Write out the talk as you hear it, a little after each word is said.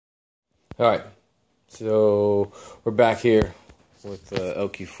Alright, so we're back here with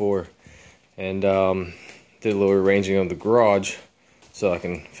LQ4 and did a little arranging of the garage so I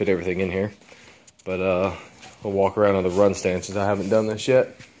can fit everything in here. But we'll walk around on the run stand since I haven't done this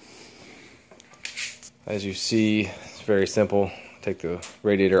yet. As you see, it's very simple. Take the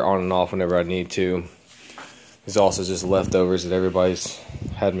radiator on and off whenever I need to. These also just leftovers that everybody's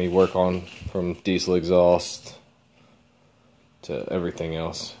had me work on, from diesel exhaust to everything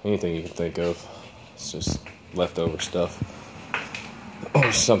else. Anything you can think of. It's just leftover stuff.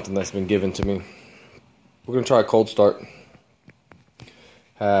 Or something that's been given to me. We're going to try a cold start.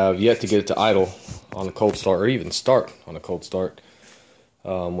 Have yet to get it to idle on a cold start, or even start on a cold start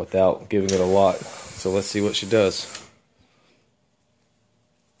without giving it a lot. So let's see what she does.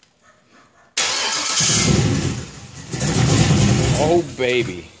 Oh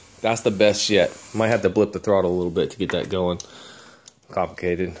baby, that's the best yet. Might have to blip the throttle a little bit to get that going.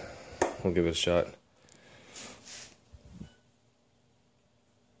 Complicated. We'll give it a shot.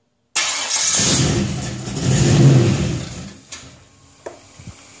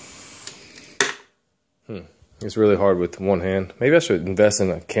 It's really hard with one hand. Maybe I should invest in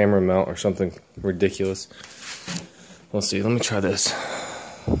a camera mount or something ridiculous. Let's see, let me try this.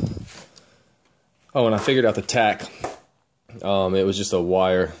 Oh, and I figured out the tack. It was just a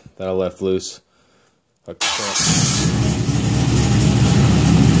wire that I left loose.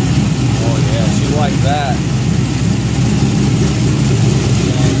 Oh yeah, she liked that.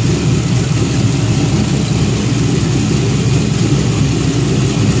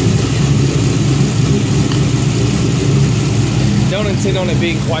 Don't intend on it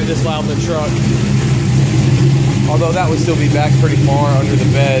being quite this loud in the truck. Although that would still be back pretty far under the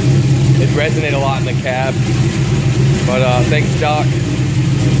bed. It resonated a lot in the cab. But thanks Doc.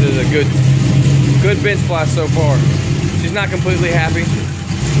 This is a good bench blast so far. She's not completely happy,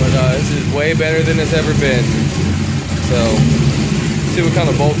 but this is way better than it's ever been. So, see what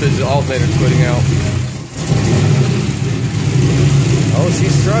kind of voltage the alternator's putting out. Oh,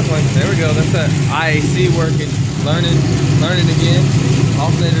 she's struggling. There we go. That's that IAC working. Learning again.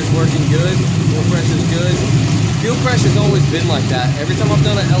 Alternator's working good. Fuel pressure's good. Fuel pressure's always been like that. Every time I've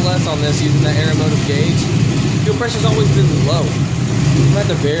done an LS on this using that aeromotive gauge, fuel pressure's always been low. I'm gonna have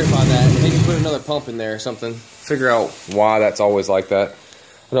to verify that. Maybe put another pump in there or something. Figure out why that's always like that.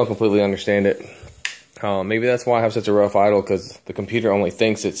 I don't completely understand it. Maybe that's why I have such a rough idle, because the computer only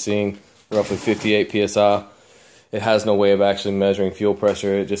thinks it's seeing roughly 58 psi. It has no way of actually measuring fuel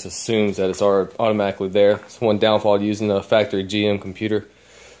pressure. It just assumes that it's automatically there. It's one downfall to using a factory GM computer.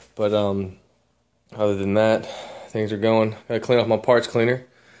 But other than that, things are going. Gotta clean off my parts cleaner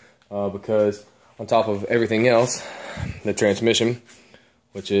because on top of everything else, the transmission,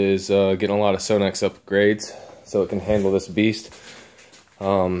 which is getting a lot of Sonax upgrades so it can handle this beast.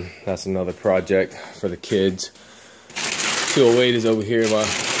 That's another project for the kids. 208 is over here at my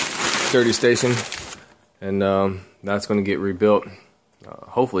dirty station. And that's going to get rebuilt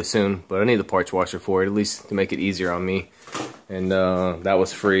hopefully soon, but I need the parts washer for it, at least to make it easier on me. And that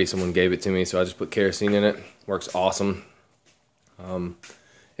was free. Someone gave it to me, so I just put kerosene in it. Works awesome.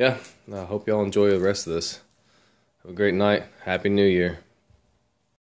 Yeah, I hope y'all enjoy the rest of this. Have a great night. Happy New Year.